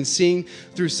quick in seeing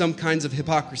through some kinds of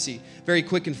hypocrisy, very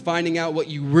quick in finding out what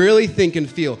you really think and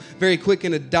feel, very quick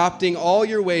in adopting all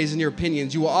your ways and your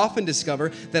opinions. You will often discover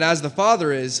that as the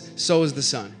Father is, so is the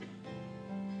Son.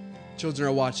 Children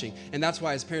are watching. And that's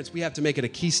why as parents, we have to make it a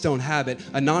keystone habit,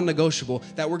 a non-negotiable,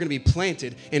 that we're going to be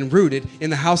planted and rooted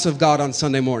in the house of God on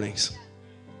Sunday mornings.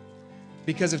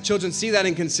 Because if children see that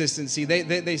inconsistency,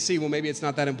 they see, well, maybe it's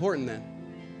not that important then.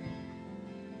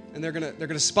 And they're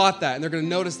gonna spot that, and they're gonna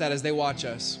notice that as they watch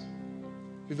us.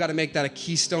 We've got to make that a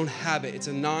keystone habit. It's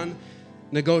a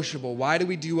non-negotiable. Why do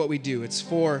we do what we do? It's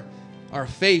for our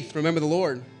faith. Remember the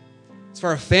Lord. It's for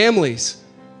our families.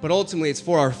 But ultimately, it's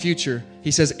for our future. He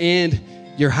says, and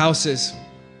your houses.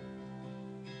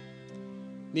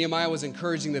 Nehemiah was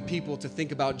encouraging the people to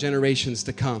think about generations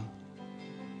to come.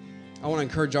 I want to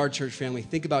encourage our church family,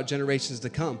 think about generations to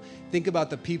come. Think about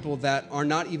the people that are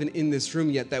not even in this room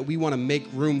yet that we want to make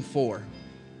room for.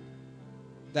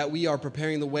 That we are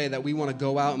preparing the way, that we want to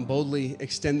go out and boldly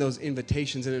extend those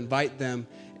invitations and invite them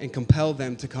and compel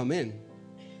them to come in.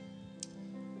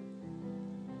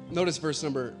 Notice verse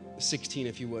number 16,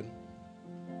 if you would.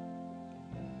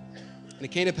 And it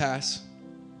came to pass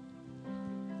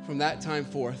from that time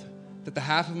forth that the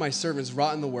half of my servants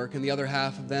wrought in the work, and the other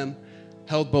half of them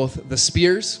held both the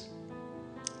spears,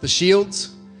 the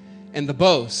shields, and the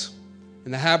bows,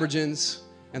 and the habergeons,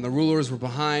 and the rulers were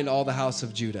behind all the house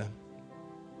of Judah.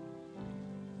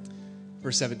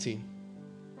 Verse 17.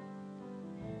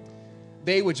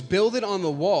 They which builded on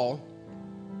the wall,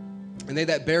 and they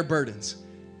that bear burdens.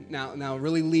 Now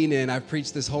really lean in. I've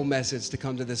preached this whole message to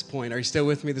come to this point. Are you still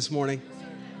with me this morning?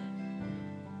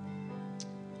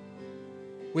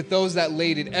 With those that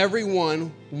laded, every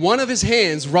one of his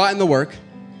hands wrought in the work,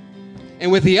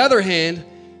 and with the other hand,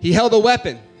 he held a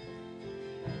weapon.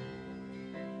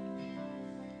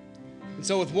 And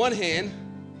so with one hand,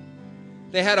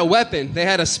 they had a weapon, they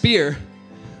had a spear,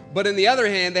 but in the other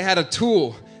hand, they had a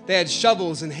tool. They had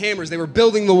shovels and hammers. They were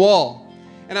building the wall.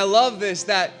 And I love this,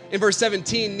 that in verse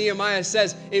 17, Nehemiah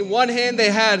says, in one hand they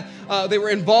were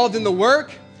involved in the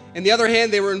work, in the other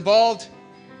hand they were involved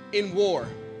in war.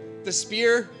 The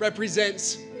spear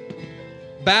represents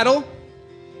battle.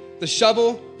 The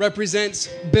shovel represents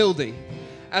building.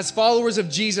 As followers of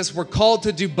Jesus, we're called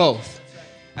to do both.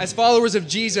 As followers of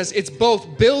Jesus, it's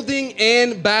both building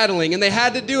and battling, and they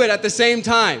had to do it at the same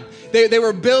time. They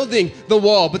were building the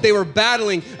wall, but they were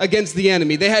battling against the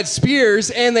enemy. They had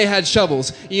spears and they had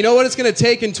shovels. You know what it's going to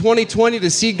take in 2020 to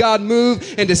see God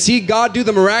move and to see God do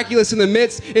the miraculous in the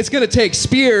midst? It's going to take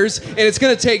spears and it's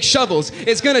going to take shovels.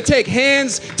 It's going to take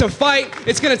hands to fight.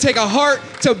 It's going to take a heart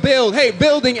to build. Hey,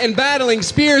 building and battling,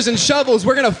 spears and shovels.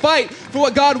 We're going to fight for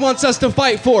what God wants us to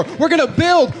fight for. We're going to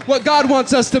build what God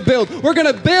wants us to build. We're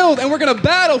going to build and we're going to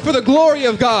battle for the glory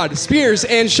of God. Spears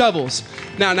and shovels.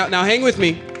 Now hang with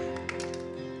me.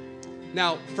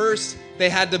 Now, first, they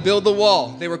had to build the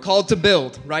wall. They were called to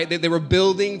build, right? They were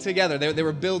building together. They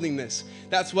were building this.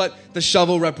 That's what the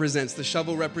shovel represents. The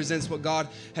shovel represents what God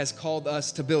has called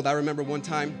us to build. I remember one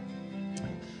time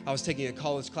I was taking a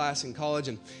college class in college,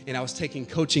 and I was taking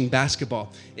coaching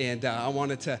basketball. And I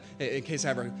wanted to, in case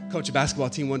I ever coach a basketball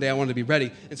team one day, I wanted to be ready.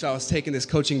 And so I was taking this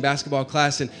coaching basketball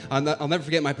class, and I'll never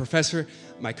forget my professor,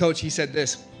 my coach, he said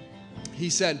this. He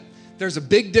said, there's a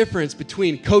big difference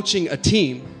between coaching a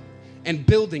team and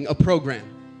building a program.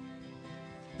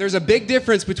 There's a big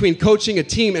difference between coaching a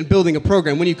team and building a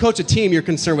program. When you coach a team, you're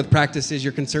concerned with practices,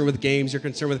 you're concerned with games, you're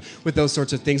concerned with those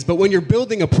sorts of things. But when you're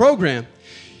building a program,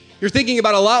 You're thinking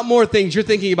about a lot more things. You're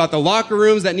thinking about the locker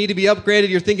rooms that need to be upgraded.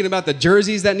 You're thinking about the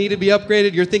jerseys that need to be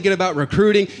upgraded. You're thinking about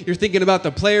recruiting. You're thinking about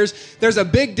the players. There's a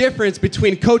big difference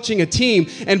between coaching a team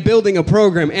and building a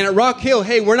program. And at Rock Hill,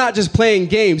 hey, we're not just playing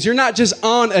games. You're not just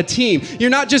on a team.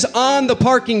 You're not just on the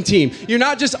parking team. You're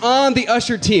not just on the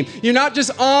usher team. You're not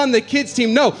just on the kids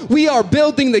team. No, we are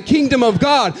building the kingdom of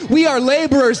God. We are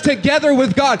laborers together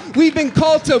with God. We've been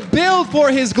called to build for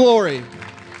His glory.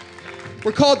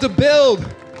 We're called to build.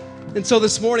 And so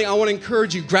this morning, I want to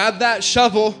encourage you, grab that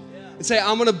shovel and say,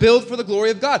 I'm going to build for the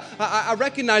glory of God. I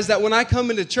recognize that when I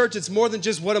come into church, it's more than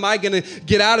just what am I going to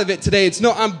get out of it today. It's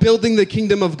no, I'm building the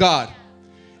kingdom of God.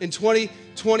 In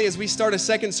 2020, as we start a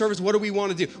second service, what do we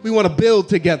want to do? We want to build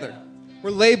together.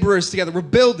 We're laborers together. We're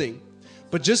building.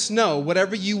 But just know,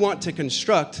 whatever you want to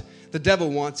construct, the devil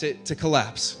wants it to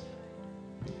collapse.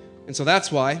 And so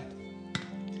that's why,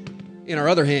 in our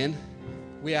other hand,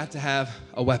 we have to have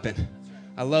a weapon.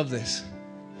 I love this.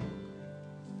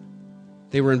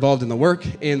 They were involved in the work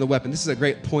and the weapon. This is a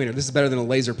great pointer. This is better than a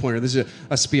laser pointer. This is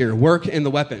a spear. Work and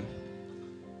the weapon.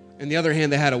 On the other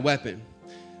hand, they had a weapon.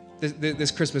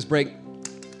 This Christmas break,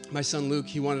 my son Luke,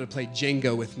 he wanted to play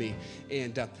Jenga with me,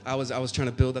 and I was trying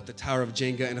to build up the tower of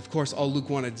Jenga, and of course, all Luke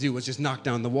wanted to do was just knock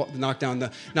down the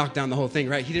whole thing,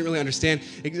 right? He didn't really understand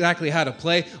exactly how to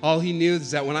play. All he knew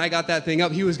is that when I got that thing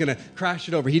up, he was going to crash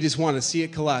it over. He just wanted to see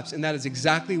it collapse, and that is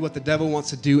exactly what the devil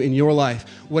wants to do in your life.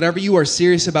 Whatever you are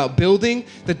serious about building,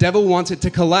 the devil wants it to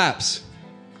collapse.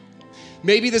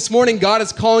 Maybe this morning, God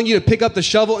is calling you to pick up the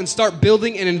shovel and start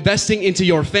building and investing into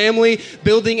your family,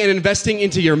 building and investing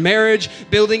into your marriage,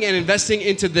 building and investing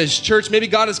into this church. Maybe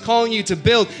God is calling you to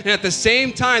build, and at the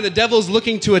same time, the devil's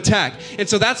looking to attack. And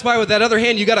so that's why with that other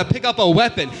hand, you got to pick up a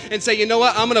weapon and say, you know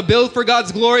what? I'm going to build for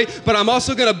God's glory, but I'm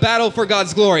also going to battle for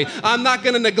God's glory. I'm not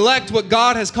going to neglect what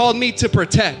God has called me to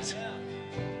protect.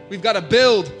 We've got to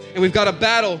build, and we've got to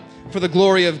battle for the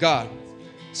glory of God.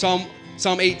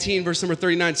 Psalm 18, verse number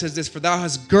 39 says this, for thou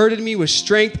hast girded me with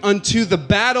strength unto the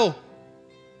battle.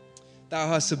 Thou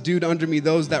hast subdued under me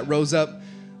those that rose up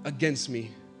against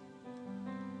me.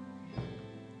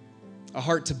 A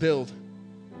heart to build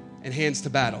and hands to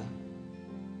battle.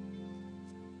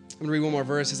 I'm going to read one more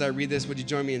verse. As I read this, would you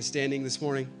join me in standing this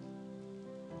morning?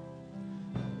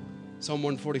 Psalm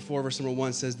 144, verse number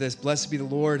 1 says this, blessed be the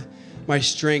Lord, my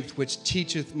strength, which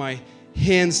teacheth my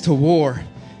hands to war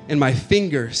and my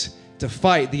fingers to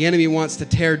fight. The enemy wants to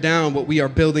tear down what we are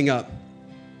building up.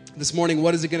 This morning,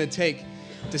 what is it going to take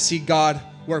to see God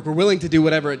work? We're willing to do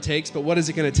whatever it takes, but what is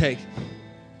it going to take?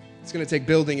 It's going to take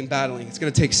building and battling. It's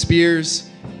going to take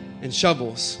spears and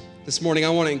shovels. This morning,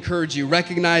 I want to encourage you,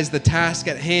 recognize the task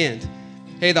at hand.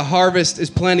 Hey, the harvest is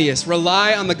plenteous.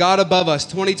 Rely on the God above us.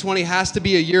 2020 has to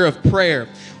be a year of prayer.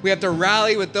 We have to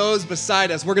rally with those beside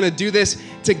us. We're going to do this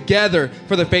together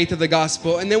for the faith of the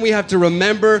gospel. And then we have to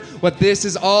remember what this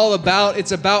is all about.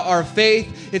 It's about our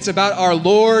faith. It's about our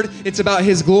Lord. It's about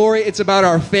His glory. It's about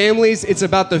our families. It's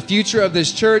about the future of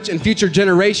this church and future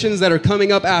generations that are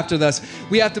coming up after us.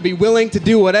 We have to be willing to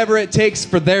do whatever it takes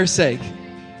for their sake.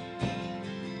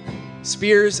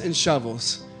 Spears and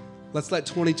shovels. Let's let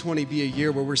 2020 be a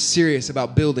year where we're serious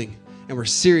about building and we're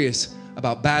serious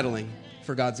about battling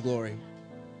for God's glory.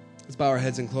 Let's bow our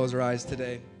heads and close our eyes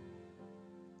today.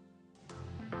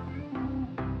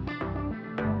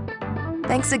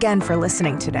 Thanks again for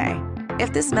listening today.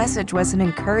 If this message was an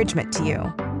encouragement to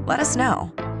you, let us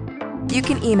know. You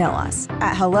can email us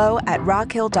at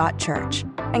hello@rockhill.church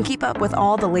and keep up with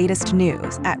all the latest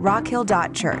news at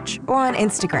rockhill.church or on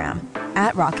Instagram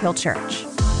 @rockhillchurch.